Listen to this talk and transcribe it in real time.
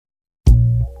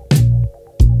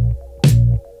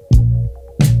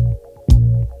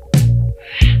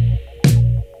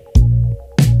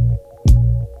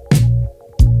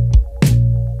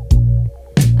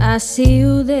see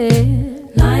you there,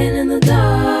 lying in the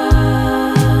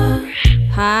dark,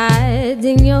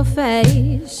 hiding your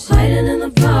face, hiding in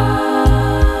the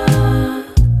park.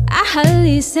 I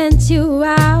hardly sent you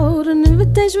out an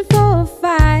invitation for a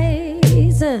fight,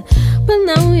 but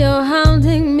now you're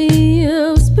haunting me,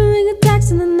 whispering attacks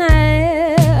in the night.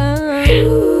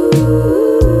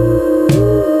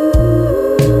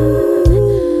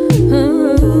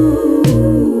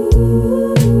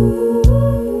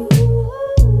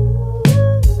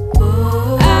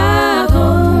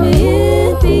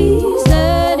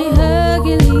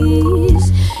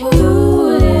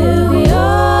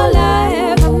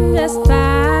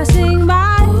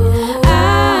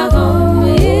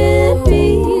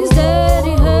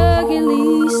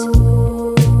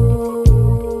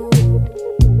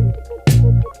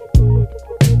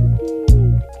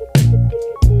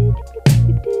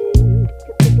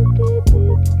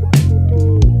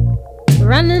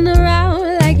 Running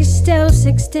around like you're still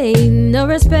 16. No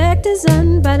respect is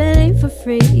earned, but it ain't for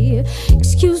free.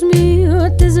 Excuse me,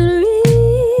 what does it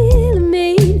really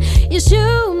mean? You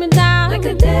shoot me down like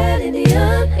a dead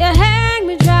Indian, you hang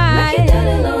me dry like your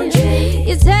dirty laundry.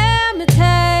 You tell me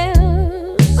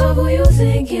tales of who you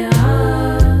think you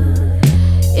are.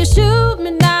 You shoot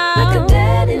me down like a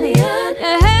dead Indian,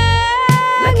 you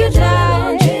hang like me your dirty dry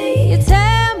laundry. You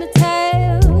tell me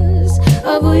tales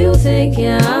of who you think you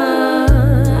are.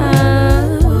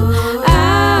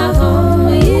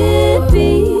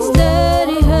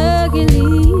 Dirty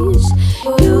Hercules,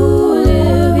 you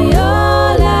live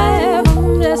your life,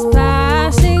 I'm just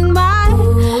passing by.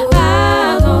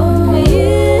 I'm only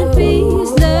in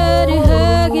peace, Dirty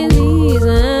Hercules.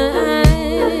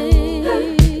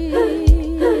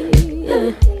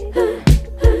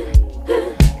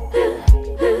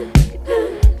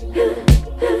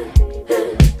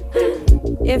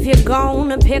 If you're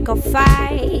gonna pick a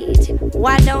fight,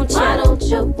 why don't you? Why don't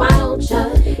you? Why don't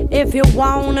you? If you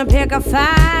wanna pick a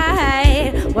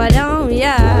fight, why don't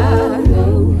ya?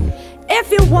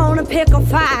 If you wanna pick a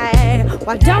fight,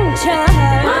 why don't ya?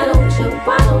 Why don't you?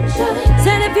 Why don't you?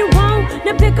 Said if you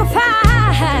wanna pick a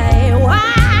fight, why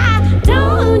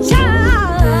don't ya?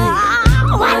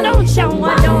 Why don't ya?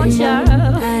 Why don't ya?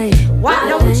 Why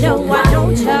don't ya? Why don't ya? Why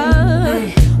don't ya?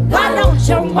 Why don't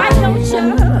ya? Why don't ya?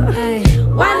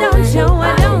 Why don't ya?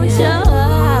 Why don't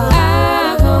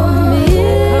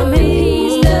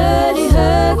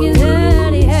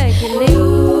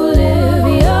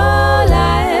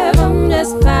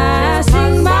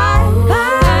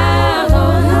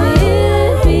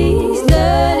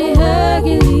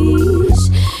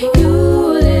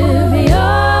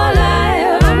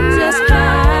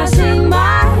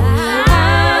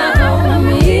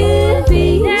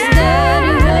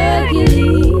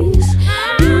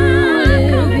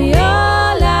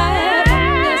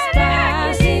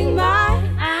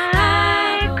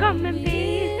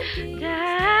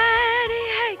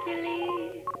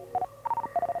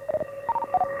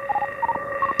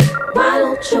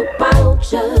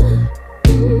you?